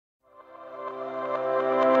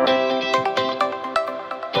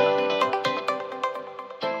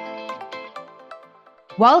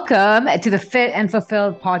Welcome to the Fit and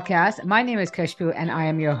Fulfilled podcast. My name is Kushbu and I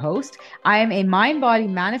am your host. I am a mind body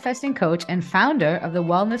manifesting coach and founder of the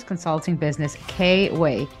wellness consulting business K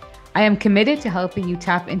Way. I am committed to helping you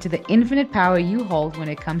tap into the infinite power you hold when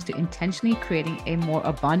it comes to intentionally creating a more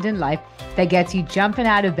abundant life that gets you jumping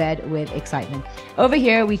out of bed with excitement. Over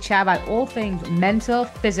here, we chat about all things mental,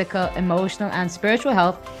 physical, emotional, and spiritual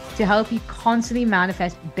health to help you constantly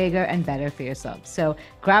manifest bigger and better for yourself. So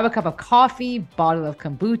grab a cup of coffee, bottle of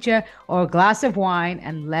kombucha, or a glass of wine,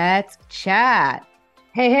 and let's chat.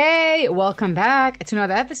 Hey, welcome back to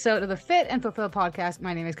another episode of the Fit and Fulfill podcast.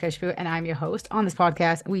 My name is Kushbu and I'm your host. On this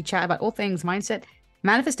podcast, we chat about all things mindset,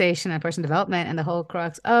 manifestation, and personal development. And the whole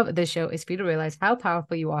crux of this show is for you to realize how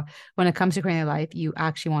powerful you are when it comes to creating a life you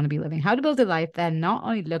actually want to be living. How to build a life that not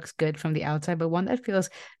only looks good from the outside, but one that feels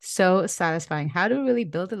so satisfying. How to really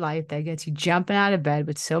build a life that gets you jumping out of bed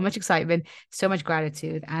with so much excitement, so much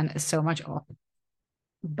gratitude, and so much awe.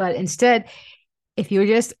 But instead, if you're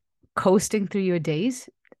just coasting through your days,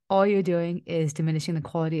 all you're doing is diminishing the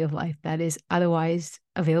quality of life that is otherwise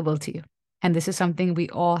available to you. And this is something we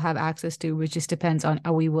all have access to, which just depends on,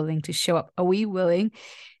 are we willing to show up? Are we willing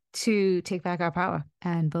to take back our power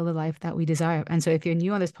and build a life that we desire? And so if you're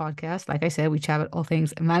new on this podcast, like I said, we chat about all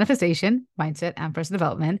things manifestation, mindset, and personal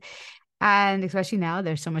development. And especially now,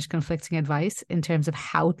 there's so much conflicting advice in terms of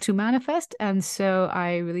how to manifest. And so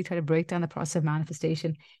I really try to break down the process of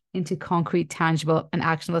manifestation into concrete, tangible, and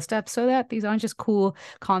actionable steps so that these aren't just cool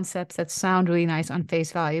concepts that sound really nice on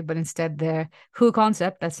face value, but instead they're cool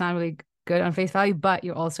concepts that sound really good on face value, but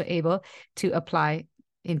you're also able to apply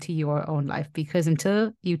into your own life. Because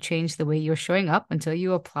until you change the way you're showing up, until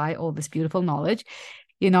you apply all this beautiful knowledge,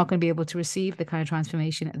 you're not going to be able to receive the kind of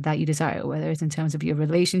transformation that you desire, whether it's in terms of your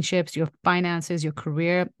relationships, your finances, your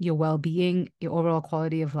career, your well-being, your overall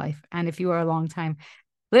quality of life. And if you are a long-time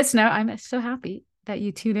listener, I'm so happy that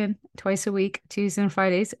you tune in twice a week, Tuesdays and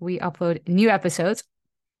Fridays. We upload new episodes,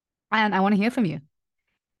 and I want to hear from you.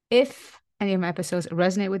 If any of my episodes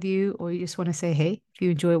resonate with you, or you just want to say, hey, if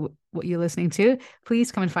you enjoy what you're listening to,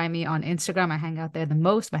 please come and find me on Instagram. I hang out there the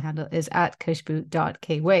most. My handle is at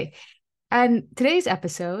kushbu.kway. And today's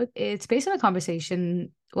episode, it's based on a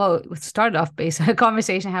conversation. Well, it started off based on a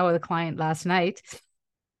conversation I had with a client last night.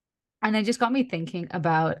 And it just got me thinking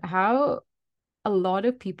about how a lot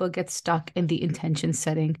of people get stuck in the intention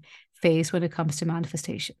setting phase when it comes to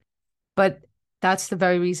manifestation. But that's the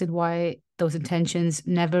very reason why those intentions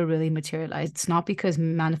never really materialize. It's not because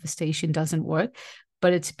manifestation doesn't work,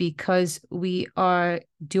 but it's because we are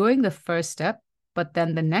doing the first step, but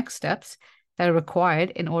then the next steps that are required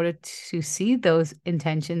in order to see those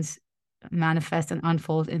intentions manifest and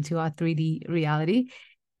unfold into our 3D reality,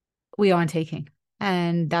 we aren't taking.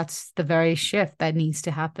 And that's the very shift that needs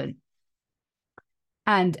to happen.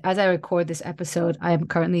 And as I record this episode, I am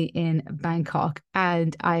currently in Bangkok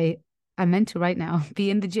and I meant to right now be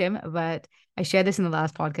in the gym, but I shared this in the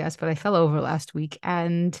last podcast, but I fell over last week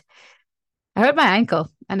and I hurt my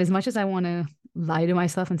ankle. And as much as I want to lie to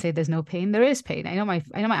myself and say there's no pain, there is pain. I know my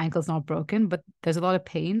ankle's not broken, but there's a lot of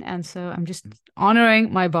pain. And so I'm just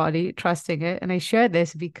honoring my body, trusting it. And I share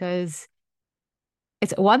this because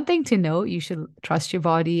it's one thing to know you should trust your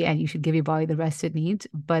body and you should give your body the rest it needs,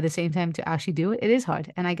 but at the same time to actually do it, it is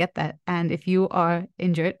hard. And I get that. And if you are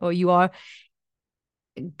injured or you are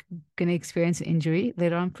going to experience an injury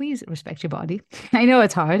later on, please respect your body. I know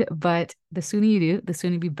it's hard, but the sooner you do, the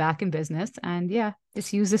sooner you'll be back in business. And yeah,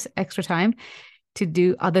 just use this extra time to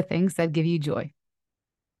do other things that give you joy.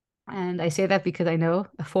 And I say that because I know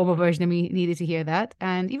a former version of me needed to hear that.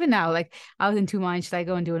 And even now, like I was in two minds, should I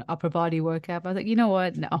go and do an upper body workout? I was like, you know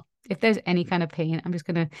what? No. If there's any kind of pain, I'm just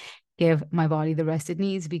gonna give my body the rest it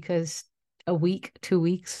needs because a week, 2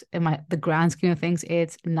 weeks, in the grand scheme of things,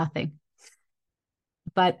 it's nothing.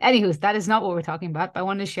 But anywho, that is not what we're talking about. But I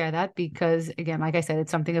wanted to share that because, again, like I said,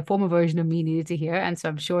 it's something a former version of me needed to hear. And so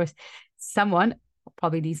I'm sure someone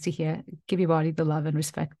probably needs to hear, give your body the love and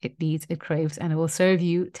respect it needs, it craves, and it will serve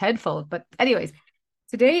you tenfold. But anyways,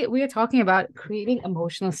 today we are talking about creating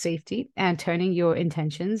emotional safety and turning your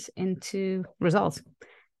intentions into results,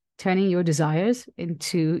 turning your desires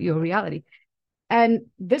into your reality. And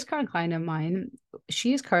this current client of mine,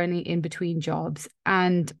 she is currently in between jobs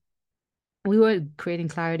and we were creating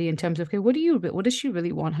clarity in terms of, okay, what does she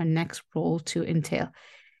really want her next role to entail?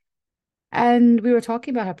 And we were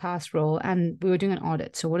talking about her past role and we were doing an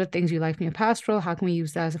audit. So what are things you like from your past role? How can we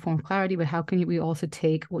use that as a form of clarity? But how can we also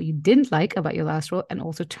take what you didn't like about your last role and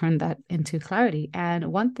also turn that into clarity?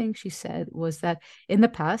 And one thing she said was that in the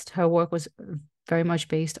past, her work was very much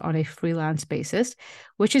based on a freelance basis,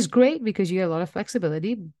 which is great because you get a lot of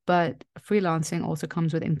flexibility, but freelancing also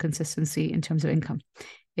comes with inconsistency in terms of income.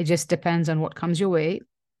 It just depends on what comes your way.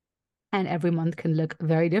 And every month can look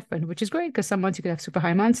very different, which is great because some months you could have super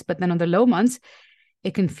high months, but then on the low months,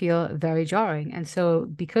 it can feel very jarring. And so,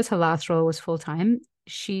 because her last role was full time,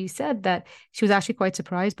 she said that she was actually quite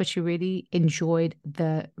surprised, but she really enjoyed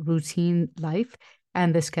the routine life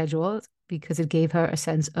and the schedule because it gave her a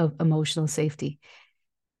sense of emotional safety.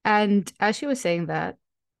 And as she was saying that,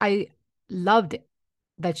 I loved it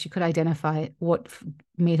that she could identify what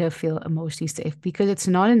made her feel emotionally safe, because it's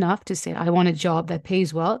not enough to say, I want a job that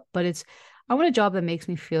pays well, but it's, I want a job that makes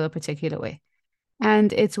me feel a particular way.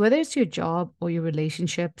 And it's whether it's your job or your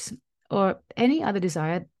relationships or any other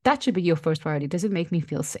desire, that should be your first priority. Does it make me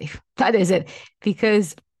feel safe? That is it.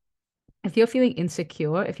 Because if you're feeling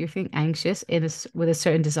insecure, if you're feeling anxious with a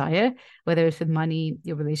certain desire, whether it's with money,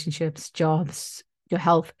 your relationships, jobs, your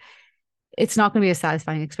health, it's not going to be a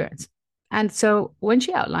satisfying experience. And so when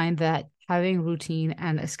she outlined that having routine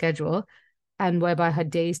and a schedule, and whereby her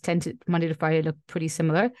days tend to Monday to Friday look pretty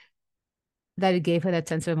similar, that it gave her that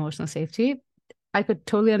sense of emotional safety. I could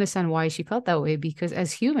totally understand why she felt that way, because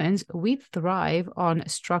as humans, we thrive on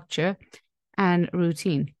structure and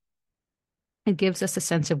routine. It gives us a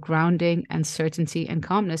sense of grounding and certainty and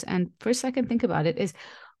calmness. And for a second, think about it, is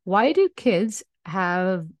why do kids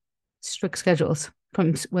have strict schedules,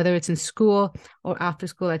 from whether it's in school or after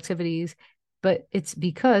school activities? But it's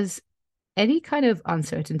because any kind of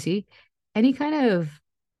uncertainty, any kind of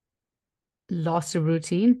loss of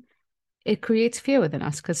routine, it creates fear within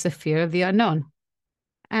us, because the fear of the unknown.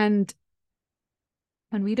 And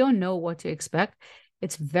when we don't know what to expect,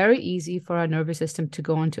 it's very easy for our nervous system to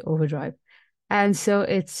go into overdrive. And so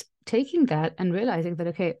it's taking that and realizing that,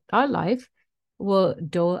 okay, our life will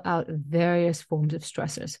dole out various forms of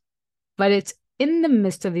stressors, but it's in the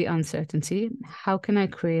midst of the uncertainty, how can I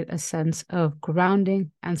create a sense of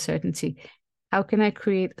grounding and certainty? How can I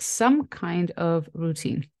create some kind of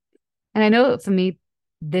routine? And I know for me,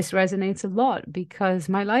 this resonates a lot because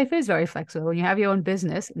my life is very flexible. When you have your own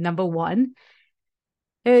business, number one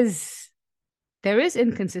is there is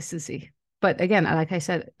inconsistency. But again, like I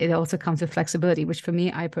said, it also comes with flexibility, which for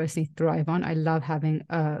me, I personally thrive on. I love having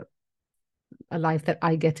a life that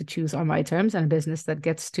I get to choose on my terms and a business that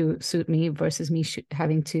gets to suit me versus me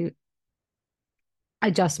having to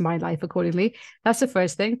adjust my life accordingly. That's the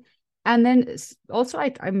first thing. And then also,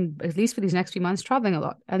 I'm at least for these next few months traveling a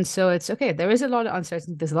lot. And so it's okay. There is a lot of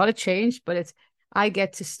uncertainty. There's a lot of change, but it's, I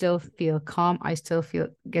get to still feel calm. I still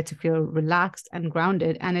get to feel relaxed and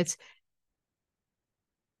grounded. And it's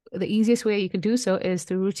the easiest way you can do so is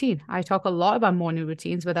through routine. I talk a lot about morning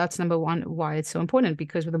routines, but that's number one, why it's so important,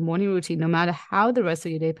 because with a morning routine, no matter how the rest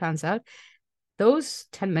of your day pans out, those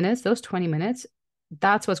 10 minutes, those 20 minutes,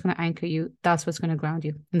 that's what's going to anchor you. That's what's going to ground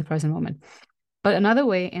you in the present moment. But another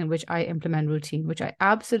way in which I implement routine, which I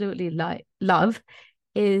absolutely love,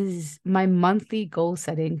 is my monthly goal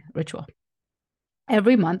setting ritual.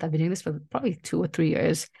 Every month, I've been doing this for probably 2 or 3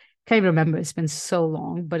 years. Can't even remember. It's been so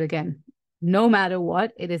long. But again, no matter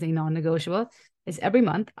what, it is a non-negotiable. Is every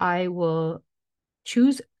month I will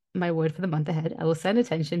choose my word for the month ahead. I will set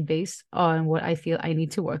intention based on what I feel I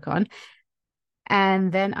need to work on.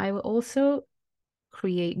 And then I will also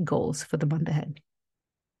create goals for the month ahead.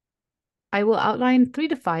 I will outline 3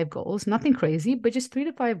 to 5 goals, nothing crazy, but just 3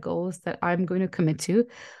 to 5 goals that I'm going to commit to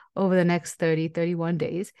over the next 30, 31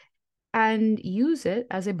 days and use it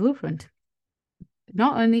as a blueprint.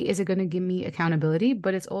 Not only is it going to give me accountability,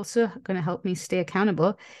 but it's also going to help me stay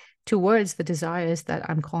accountable towards the desires that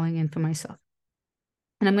I'm calling in for myself.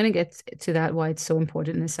 And I'm going to get to that, why it's so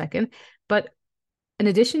important in a second. But in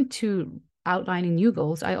addition to outlining new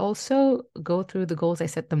goals, I also go through the goals I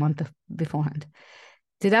set the month beforehand.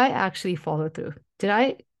 Did I actually follow through? Did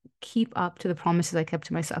I keep up to the promises I kept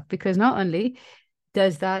to myself? Because not only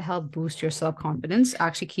does that help boost your self-confidence,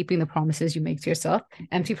 actually keeping the promises you make to yourself.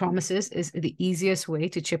 Empty promises is the easiest way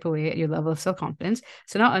to chip away at your level of self-confidence.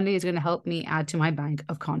 So not only is it going to help me add to my bank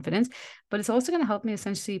of confidence, but it's also going to help me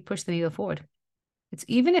essentially push the needle forward. It's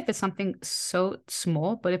even if it's something so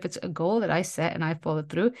small, but if it's a goal that I set and I follow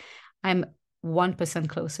through, I'm 1%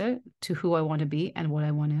 closer to who I want to be and what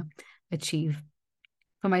I want to achieve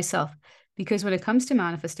for myself. Because when it comes to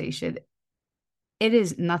manifestation, it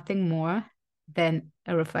is nothing more than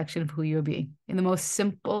a reflection of who you're being. In the most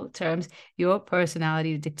simple terms, your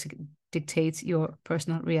personality dictates your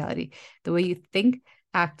personal reality, the way you think,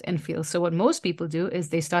 act, and feel. So what most people do is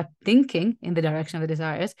they start thinking in the direction of the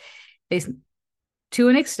desires. To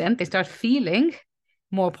an extent, they start feeling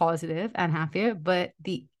more positive and happier, but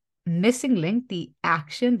the missing link, the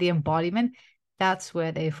action, the embodiment, that's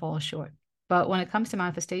where they fall short. But when it comes to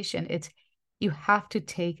manifestation, it's you have to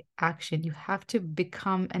take action. You have to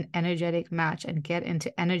become an energetic match and get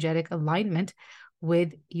into energetic alignment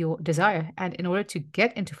with your desire. And in order to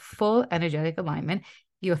get into full energetic alignment,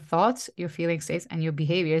 your thoughts, your feeling states, and your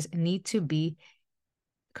behaviors need to be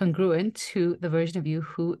congruent to the version of you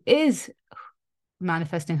who is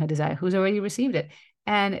manifesting her desire, who's already received it.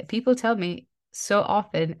 And people tell me so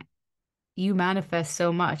often, you manifest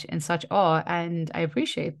so much in such awe, and I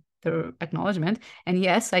appreciate the acknowledgement. And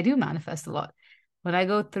yes, I do manifest a lot. When I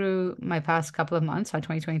go through my past couple of months, how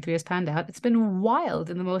 2023 has panned out, it's been wild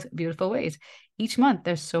in the most beautiful ways. Each month,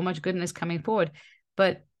 there's so much goodness coming forward.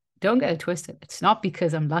 But don't get it twisted. It's not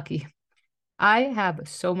because I'm lucky. I have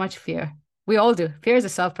so much fear. We all do. Fear is a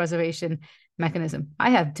self-preservation mechanism.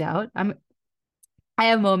 I have doubt. I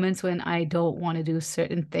have moments when I don't want to do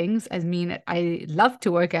certain things. I mean, I love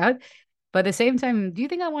to work out, but at the same time, do you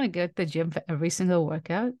think I want to go to the gym for every single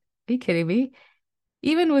workout? Are you kidding me?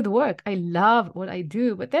 Even with work, I love what I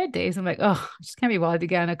do, but there are days I'm like, oh, I just can't be bothered to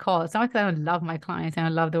get on a call. It's not because I don't love my clients and I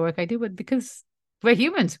love the work I do, but because we're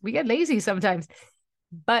humans, we get lazy sometimes.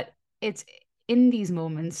 But it's in these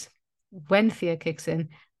moments when fear kicks in,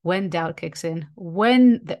 when doubt kicks in,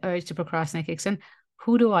 when the urge to procrastinate kicks in,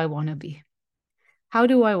 who do I want to be? How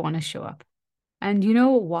do I want to show up? And you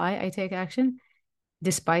know why I take action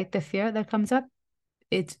despite the fear that comes up?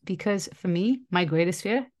 It's because for me, my greatest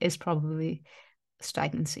fear is probably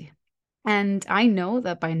stagnancy. And I know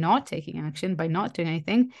that by not taking action, by not doing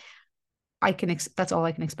anything, that's all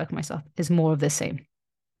I can expect myself is more of the same.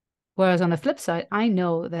 Whereas on the flip side, I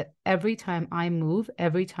know that every time I move,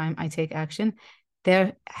 every time I take action,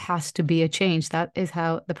 there has to be a change. That is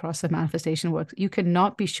how the process of manifestation works. You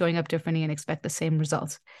cannot be showing up differently and expect the same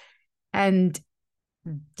results. And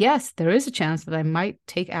yes, there is a chance that I might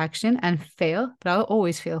take action and fail, but I'll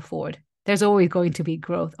always fail forward. There's always going to be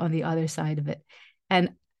growth on the other side of it.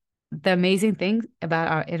 And the amazing thing about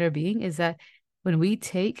our inner being is that when we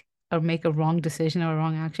take or make a wrong decision or a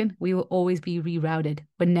wrong action, we will always be rerouted.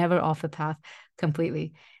 We're never off the path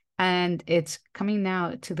completely. And it's coming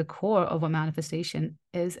now to the core of what manifestation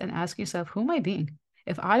is and ask yourself, who am I being?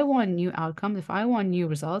 If I want new outcomes, if I want new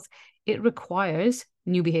results, it requires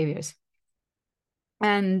new behaviors.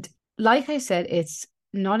 And like I said, it's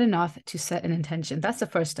not enough to set an intention. That's the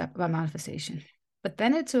first step about manifestation. But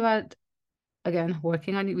then it's about, again,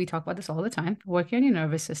 working on, we talk about this all the time, working on your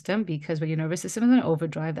nervous system, because when your nervous system is in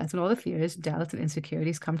overdrive, that's when all the fears, doubts, and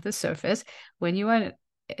insecurities come to the surface. When you are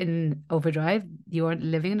in overdrive, you are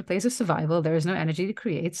living in a place of survival. There is no energy to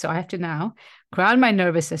create. So I have to now ground my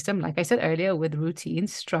nervous system, like I said earlier, with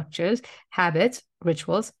routines, structures, habits,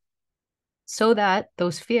 rituals, so that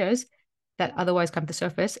those fears that otherwise come to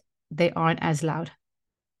surface, they aren't as loud.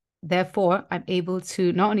 Therefore, I'm able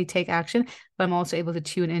to not only take action, but I'm also able to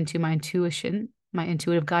tune into my intuition, my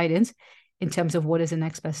intuitive guidance in terms of what is the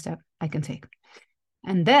next best step I can take.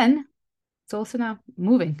 And then it's also now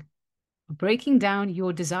moving, breaking down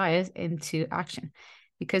your desires into action,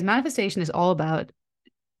 because manifestation is all about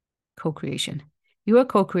co-creation. You are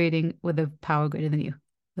co-creating with a power greater than you,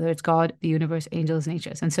 whether it's God, the universe, angels,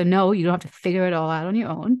 natures. And so, no, you don't have to figure it all out on your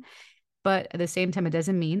own. But at the same time, it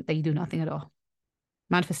doesn't mean that you do nothing at all.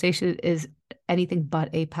 Manifestation is anything but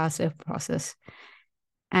a passive process.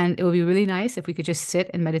 And it would be really nice if we could just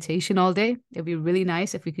sit in meditation all day. It would be really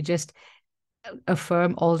nice if we could just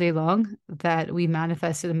affirm all day long that we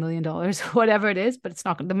manifested $1 million, whatever it is, but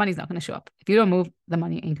the money's not going to show up. If you don't move, the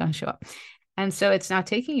money ain't going to show up. And so it's now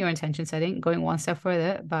taking your intention setting, going one step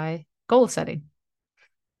further by goal setting.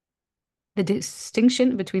 The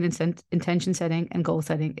distinction between intention setting and goal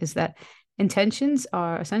setting is that intentions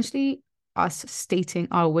are essentially us stating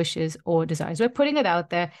our wishes or desires. We're putting it out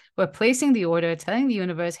there. We're placing the order, telling the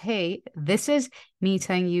universe, hey, this is me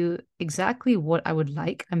telling you exactly what I would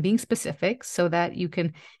like. I'm being specific so that you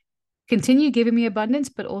can continue giving me abundance,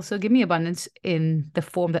 but also give me abundance in the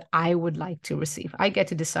form that I would like to receive. I get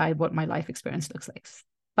to decide what my life experience looks like.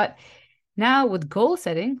 But now with goal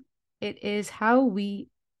setting, it is how we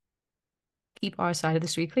keep our side of the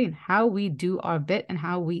street clean, how we do our bit and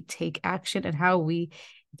how we take action and how we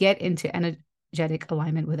get into energetic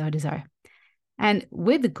alignment with our desire. And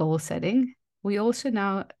with the goal setting, we also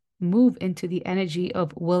now move into the energy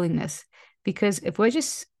of willingness, because if we're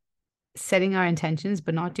just setting our intentions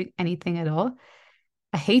but not doing anything at all,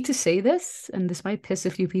 I hate to say this, and this might piss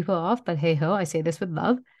a few people off, but hey ho, I say this with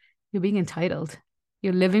love, you're being entitled.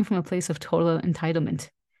 You're living from a place of total entitlement.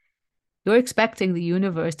 You're expecting the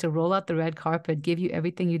universe to roll out the red carpet, give you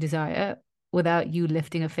everything you desire without you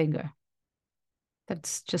lifting a finger.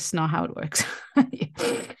 That's just not how it works.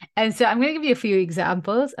 And so I'm going to give you a few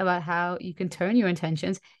examples about how you can turn your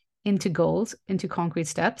intentions into goals, into concrete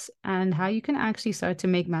steps, and how you can actually start to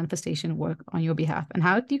make manifestation work on your behalf, and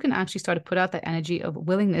how you can actually start to put out that energy of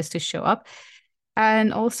willingness to show up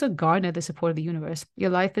and also garner the support of the universe.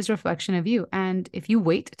 Your life is a reflection of you. And if you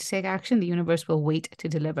wait to take action, the universe will wait to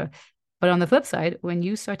deliver. But on the flip side, when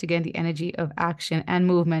you start to get the energy of action and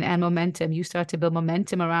movement and momentum, you start to build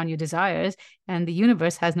momentum around your desires, and the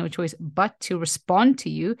universe has no choice but to respond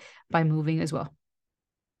to you by moving as well.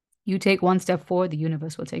 You take one step forward, the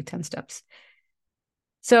universe will take 10 steps.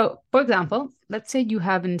 So, for example, let's say you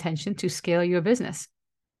have an intention to scale your business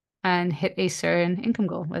and hit a certain income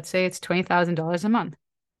goal. Let's say it's $20,000 a month.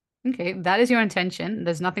 Okay, that is your intention.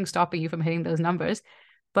 There's nothing stopping you from hitting those numbers.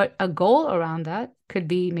 But a goal around that could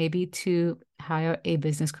be maybe to hire a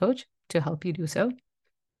business coach to help you do so.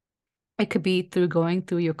 It could be through going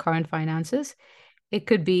through your current finances. It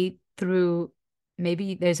could be through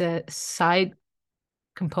maybe there's a side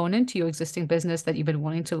component to your existing business that you've been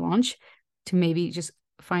wanting to launch to maybe just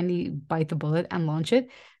finally bite the bullet and launch it.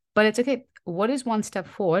 But it's okay. What is one step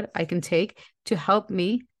forward I can take to help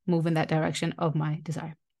me move in that direction of my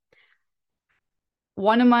desire?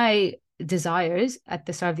 One of my desires at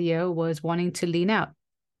the start of the year was wanting to lean out.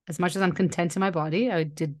 As much as I'm content in my body, I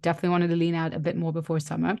did definitely wanted to lean out a bit more before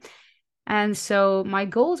summer. And so my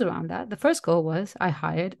goals around that, the first goal was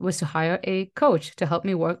to hire a coach to help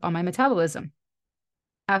me work on my metabolism.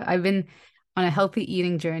 I've been on a healthy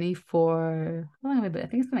eating journey for how long have I been? I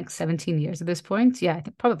think it's been like 17 years at this point. Yeah, I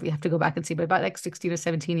think probably have to go back and see, but about like 16 or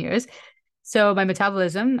 17 years. So my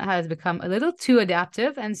metabolism has become a little too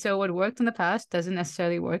adaptive. And so what worked in the past doesn't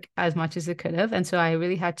necessarily work as much as it could have. And so I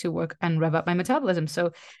really had to work and rev up my metabolism.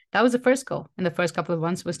 So that was the first goal in the first couple of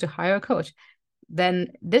months, was to hire a coach.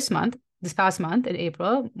 Then this past month in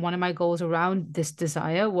April, one of my goals around this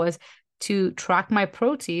desire was to track my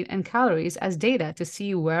protein and calories as data to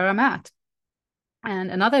see where I'm at.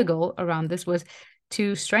 And another goal around this was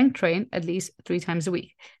to strength train at least 3 times a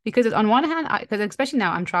week. Because on one hand, because especially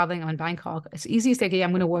now I'm traveling, I'm in Bangkok, it's easy to say, okay,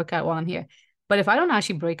 I'm going to work out while I'm here. But if I don't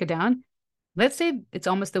actually break it down, let's say it's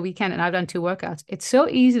almost the weekend and I've done 2 workouts, it's so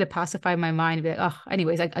easy to pacify my mind and be like, oh,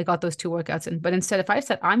 anyways, I got those 2 workouts in. But instead, if I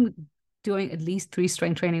said I'm doing at least 3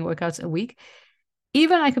 strength training workouts a week,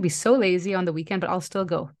 even I could be so lazy on the weekend, but I'll still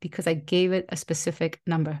go because I gave it a specific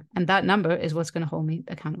number. And that number is what's going to hold me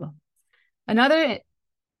accountable. Another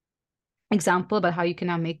example about how you can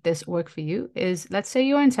now make this work for you is, let's say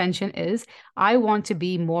your intention is, I want to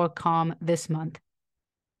be more calm this month.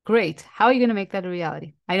 Great. How are you going to make that a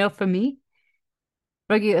reality? I know for me,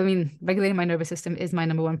 regulating my nervous system is my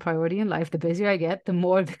number one priority in life. The busier I get, the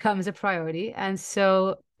more it becomes a priority. And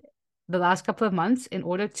so the last couple of months, in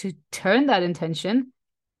order to turn that intention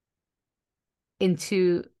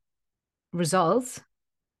into results,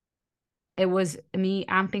 it was me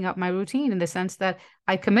amping up my routine in the sense that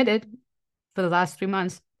I committed for the last 3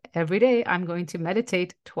 months, every day, I'm going to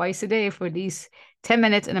meditate twice a day for at least 10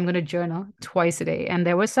 minutes, and I'm going to journal twice a day. And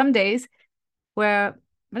there were some days where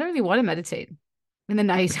I don't really want to meditate in the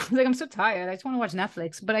night. I was like, I'm so tired. I just want to watch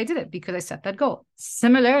Netflix. But I did it because I set that goal.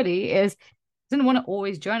 Similarly, I didn't want to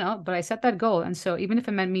always journal, but I set that goal. And so even if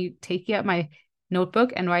it meant me taking out my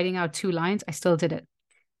notebook and writing out 2 lines, I still did it.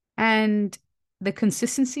 And the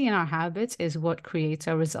consistency in our habits is what creates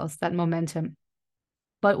our results, that momentum.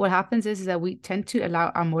 But what happens is that we tend to allow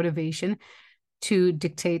our motivation to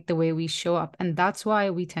dictate the way we show up. And that's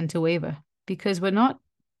why we tend to waver, because we're not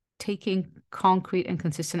taking concrete and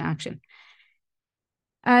consistent action.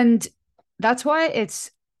 And that's why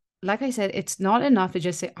it's, like I said, it's not enough to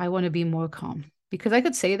just say, I want to be more calm. Because I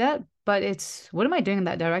could say that, but it's, what am I doing in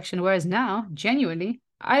that direction? Whereas now, genuinely,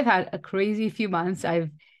 I've had a crazy few months.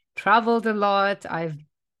 I've traveled a lot. I've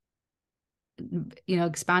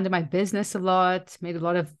expanded my business a lot, made a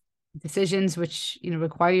lot of decisions which,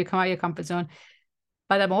 require you to come out of your comfort zone.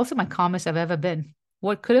 But I'm also my calmest I've ever been.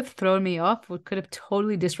 What could have thrown me off, what could have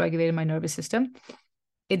totally dysregulated my nervous system,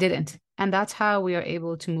 it didn't. And that's how we are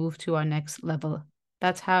able to move to our next level.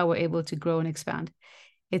 That's how we're able to grow and expand.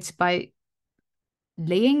 It's by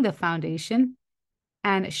laying the foundation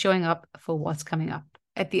and showing up for what's coming up.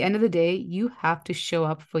 At the end of the day, you have to show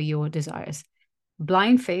up for your desires.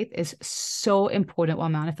 Blind faith is so important while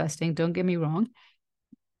manifesting. Don't get me wrong.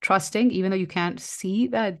 Trusting, even though you can't see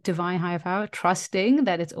that divine higher power, trusting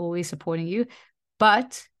that it's always supporting you.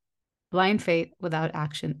 But blind faith without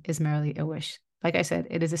action is merely a wish. Like I said,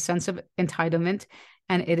 it is a sense of entitlement,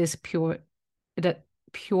 and it is pure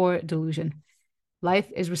delusion.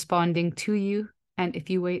 Life is responding to you. And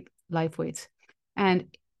if you wait, life waits.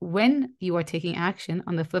 And when you are taking action,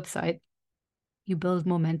 on the flip side, you build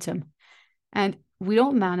momentum. And we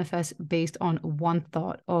don't manifest based on one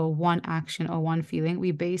thought or one action or one feeling.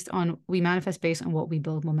 We manifest based on what we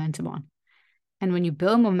build momentum on. And when you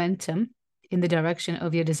build momentum in the direction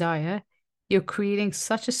of your desire, you're creating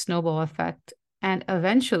such a snowball effect. And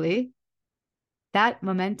eventually, that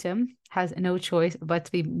momentum has no choice but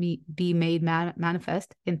to be made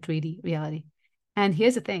manifest in 3D reality. And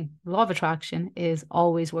here's the thing, law of attraction is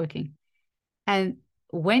always working. And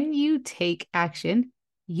when you take action,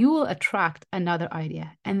 you will attract another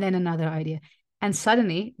idea and then another idea. And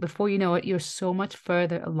suddenly, before you know it, you're so much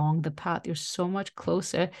further along the path. You're so much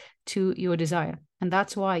closer to your desire. And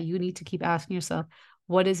that's why you need to keep asking yourself,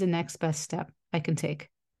 what is the next best step I can take?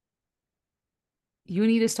 You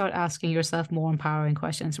need to start asking yourself more empowering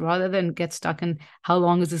questions rather than get stuck in how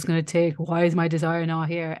long is this going to take? Why is my desire not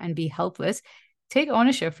here? And be helpless. Take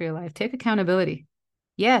ownership for your life. Take accountability.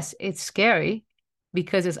 Yes, it's scary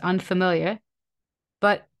because it's unfamiliar,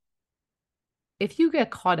 but if you get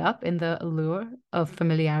caught up in the allure of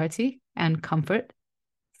familiarity and comfort,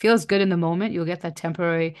 feels good in the moment, you'll get that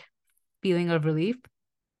temporary feeling of relief,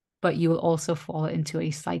 but you will also fall into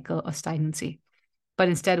a cycle of stagnancy. But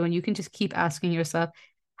instead, when you can just keep asking yourself,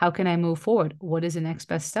 how can I move forward? What is the next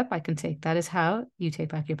best step I can take? That is how you take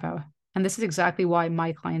back your power. And this is exactly why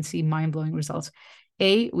my clients see mind-blowing results.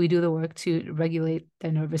 We do the work to regulate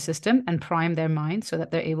their nervous system and prime their mind so that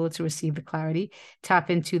they're able to receive the clarity, tap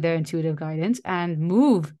into their intuitive guidance, and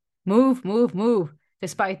move,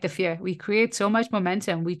 despite the fear. We create so much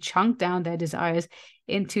momentum. We chunk down their desires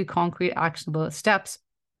into concrete, actionable steps.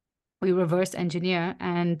 We reverse engineer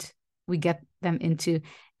and we get them into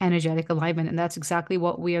energetic alignment. And that's exactly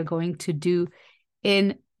what we are going to do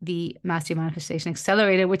in the Master Manifestation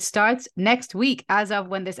Accelerator, which starts next week. As of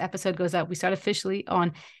when this episode goes out, we start officially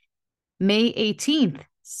on May 18th.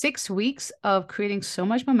 6 weeks of creating so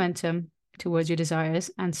much momentum towards your desires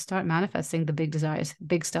and start manifesting the big desires,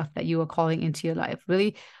 big stuff that you are calling into your life.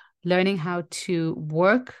 Really learning how to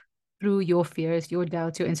work through your fears, your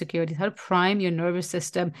doubts, your insecurities, how to prime your nervous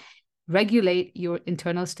system, regulate your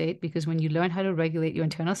internal state, because when you learn how to regulate your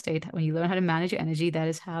internal state, when you learn how to manage your energy, that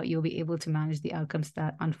is how you'll be able to manage the outcomes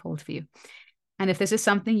that unfold for you. And if this is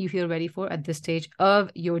something you feel ready for at this stage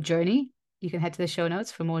of your journey, you can head to the show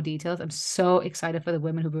notes for more details. I'm so excited for the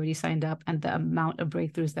women who've already signed up and the amount of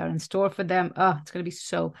breakthroughs that are in store for them. Oh, it's going to be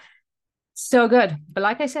so good. But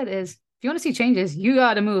like I said, if you want to see changes, you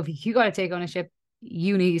got to move. You got to take ownership.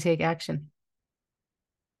 You need to take action.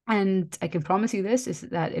 And I can promise you this, is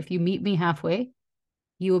that if you meet me halfway,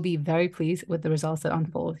 you will be very pleased with the results that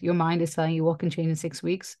unfold. Your mind is telling you what can change in 6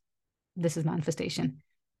 weeks. This is manifestation.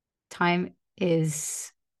 Time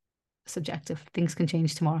is subjective. Things can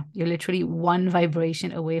change tomorrow. You're literally one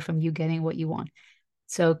vibration away from you getting what you want.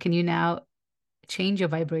 So can you now change your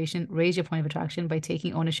vibration, raise your point of attraction by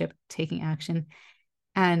taking ownership, taking action,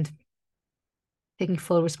 and taking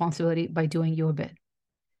full responsibility by doing your bit?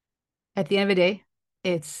 At the end of the day,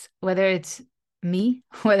 it's whether it's me,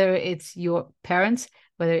 whether it's your parents,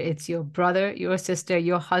 whether it's your brother, your sister,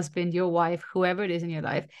 your husband, your wife, whoever it is in your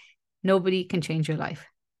life, nobody can change your life.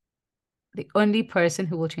 The only person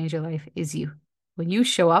who will change your life is you. When you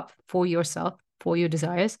show up for yourself, for your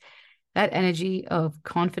desires, that energy of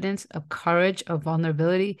confidence, of courage, of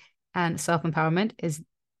vulnerability, and self-empowerment is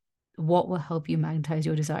what will help you magnetize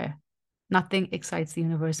your desire. Nothing excites the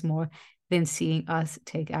universe more than seeing us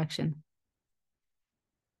take action.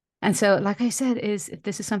 And so, like I said, if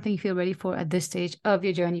this is something you feel ready for at this stage of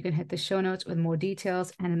your journey, you can hit the show notes with more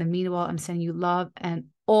details. And in the meanwhile, I'm sending you love and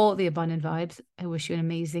all the abundant vibes. I wish you an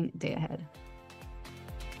amazing day ahead.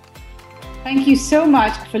 Thank you so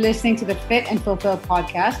much for listening to the Fit and Fulfill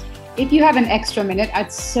podcast. If you have an extra minute,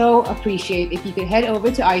 I'd so appreciate if you could head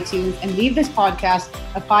over to iTunes and leave this podcast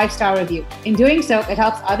a 5-star review. In doing so, it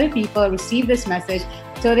helps other people receive this message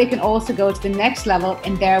so they can also go to the next level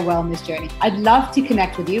in their wellness journey. I'd love to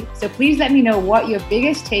connect with you. So please let me know what your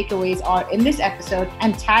biggest takeaways are in this episode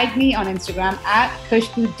and tag me on Instagram at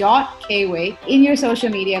kushbu.kway in your social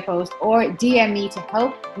media post, or DM me to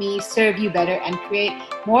help me serve you better and create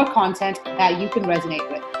more content that you can resonate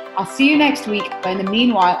with. I'll see you next week, but in the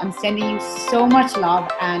meanwhile, I'm sending you so much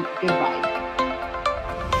love and good vibes.